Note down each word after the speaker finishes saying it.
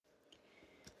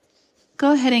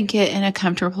go ahead and get in a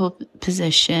comfortable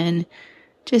position,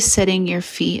 just setting your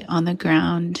feet on the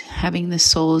ground, having the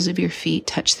soles of your feet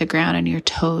touch the ground and your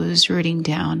toes rooting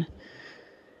down.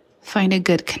 Find a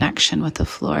good connection with the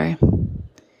floor.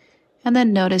 And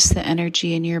then notice the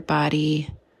energy in your body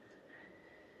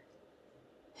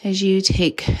as you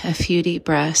take a few deep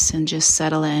breaths and just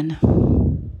settle in.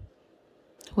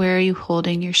 Where are you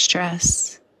holding your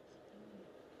stress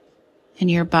in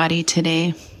your body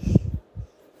today?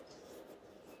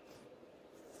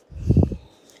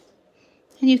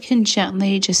 And you can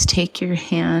gently just take your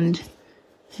hand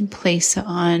and place it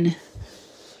on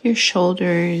your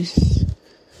shoulders,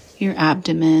 your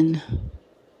abdomen,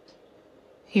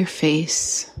 your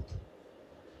face,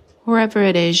 wherever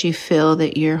it is you feel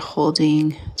that you're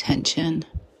holding tension.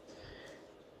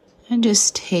 And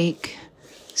just take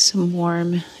some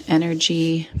warm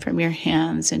energy from your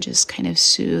hands and just kind of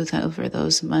soothe over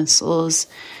those muscles,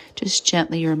 just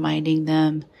gently reminding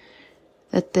them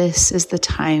that this is the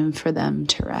time for them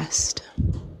to rest.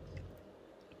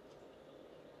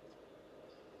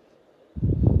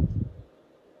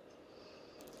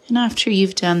 And after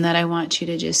you've done that, I want you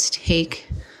to just take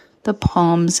the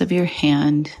palms of your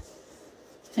hand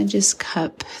and just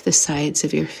cup the sides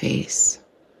of your face,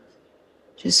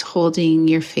 just holding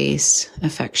your face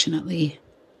affectionately,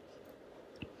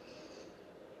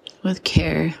 with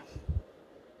care,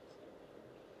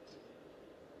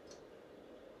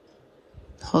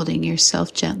 holding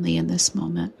yourself gently in this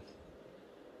moment.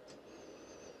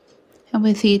 And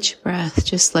with each breath,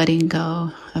 just letting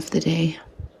go of the day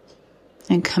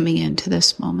and coming into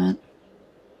this moment.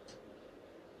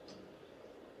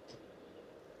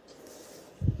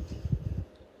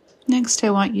 Next, I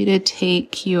want you to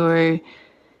take your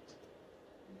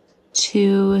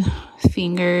 2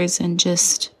 fingers and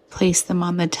just place them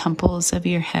on the temples of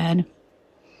your head.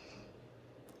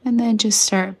 And then just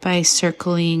start by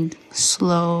circling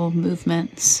slow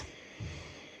movements,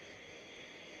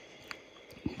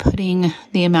 putting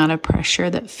the amount of pressure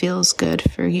that feels good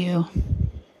for you.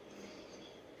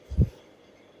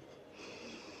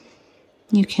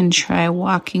 You can try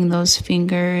walking those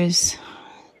fingers,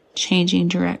 changing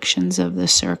directions of the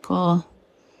circle.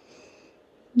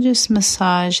 Just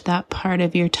massage that part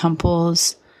of your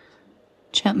temples,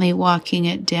 gently walking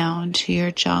it down to your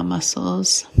jaw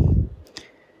muscles.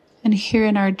 And here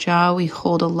in our jaw, we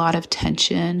hold a lot of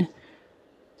tension.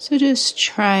 So just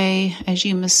try, as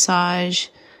you massage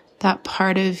that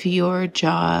part of your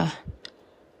jaw,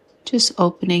 just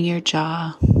opening your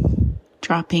jaw,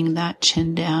 dropping that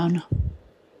chin down.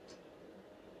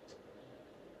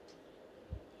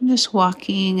 Just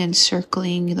walking and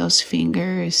circling those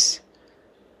fingers,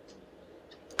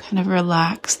 kind of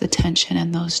relax the tension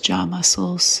in those jaw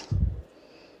muscles.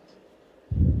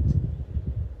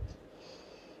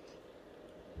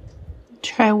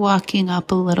 Try walking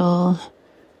up a little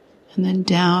and then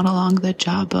down along the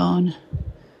jawbone,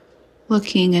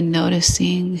 looking and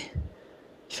noticing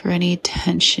for any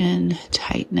tension,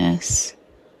 tightness,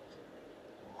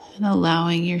 and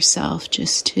allowing yourself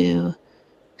just to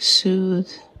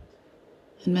soothe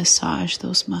and massage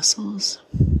those muscles.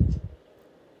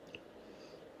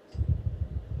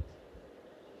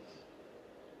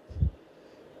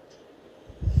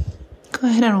 Go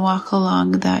ahead and walk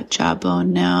along that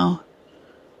jawbone now.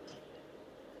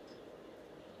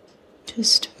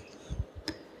 Just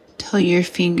till your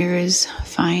fingers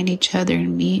find each other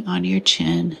and meet on your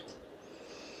chin.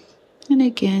 And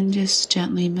again, just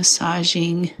gently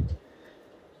massaging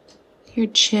your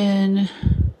chin,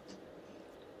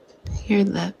 your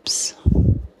lips.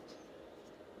 You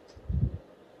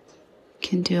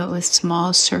can do it with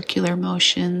small circular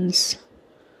motions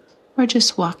or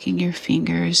just walking your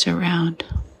fingers around.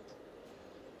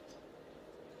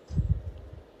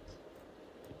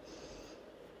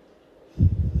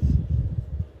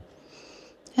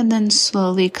 And then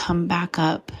slowly come back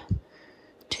up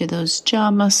to those jaw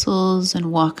muscles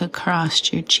and walk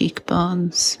across your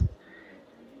cheekbones.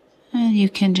 And you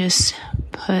can just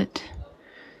put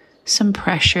some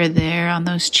pressure there on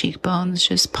those cheekbones,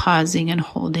 just pausing and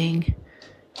holding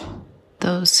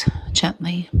those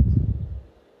gently.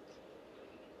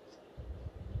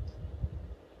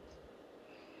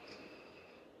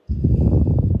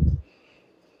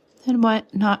 And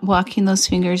not walking those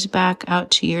fingers back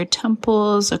out to your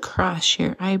temples, across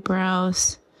your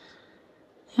eyebrows,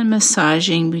 and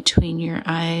massaging between your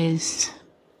eyes,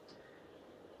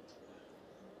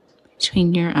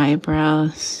 between your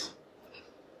eyebrows.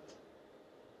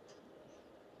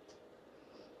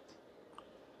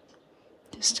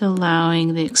 Just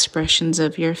allowing the expressions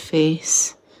of your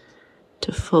face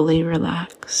to fully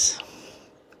relax.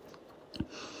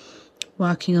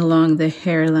 walking along the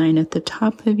hairline at the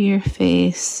top of your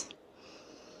face.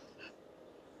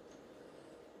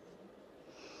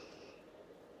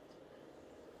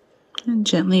 And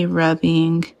gently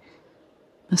rubbing,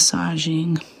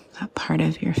 massaging that part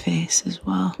of your face as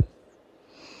well.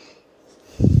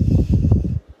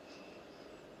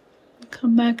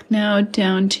 Come back now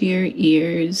down to your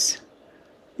ears,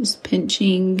 just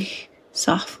pinching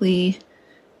softly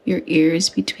your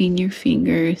ears between your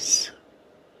fingers.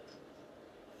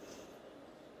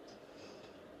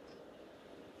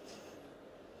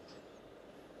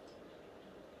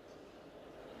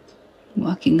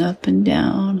 Walking up and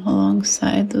down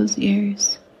alongside those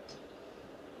ears.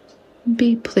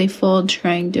 Be playful,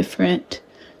 trying different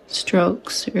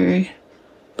strokes or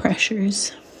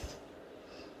pressures.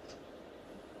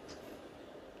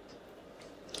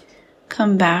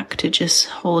 Come back to just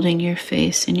holding your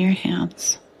face in your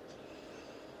hands.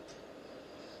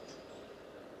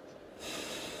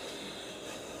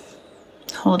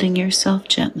 Holding yourself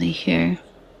gently here.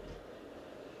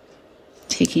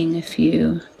 Taking a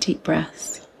few deep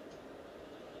breaths.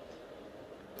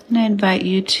 And I invite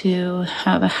you to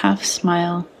have a half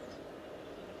smile,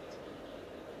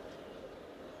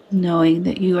 knowing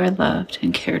that you are loved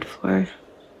and cared for.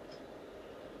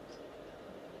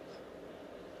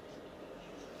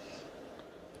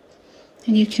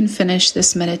 And you can finish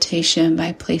this meditation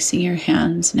by placing your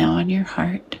hands now on your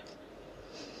heart,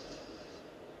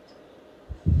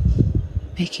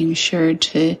 making sure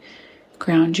to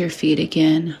ground your feet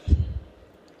again,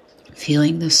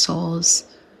 feeling the soles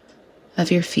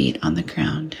of your feet on the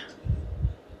ground.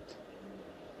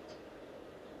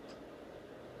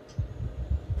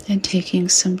 And taking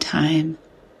some time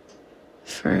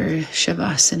for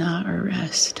Shavasana or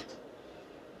rest.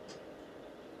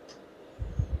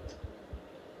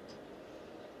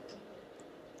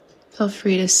 Feel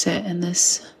free to sit in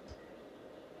this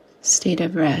state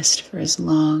of rest for as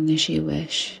long as you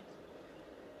wish,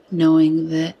 knowing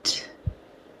that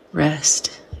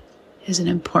rest is an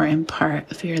important part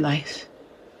of your life,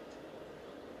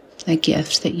 a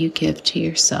gift that you give to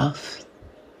yourself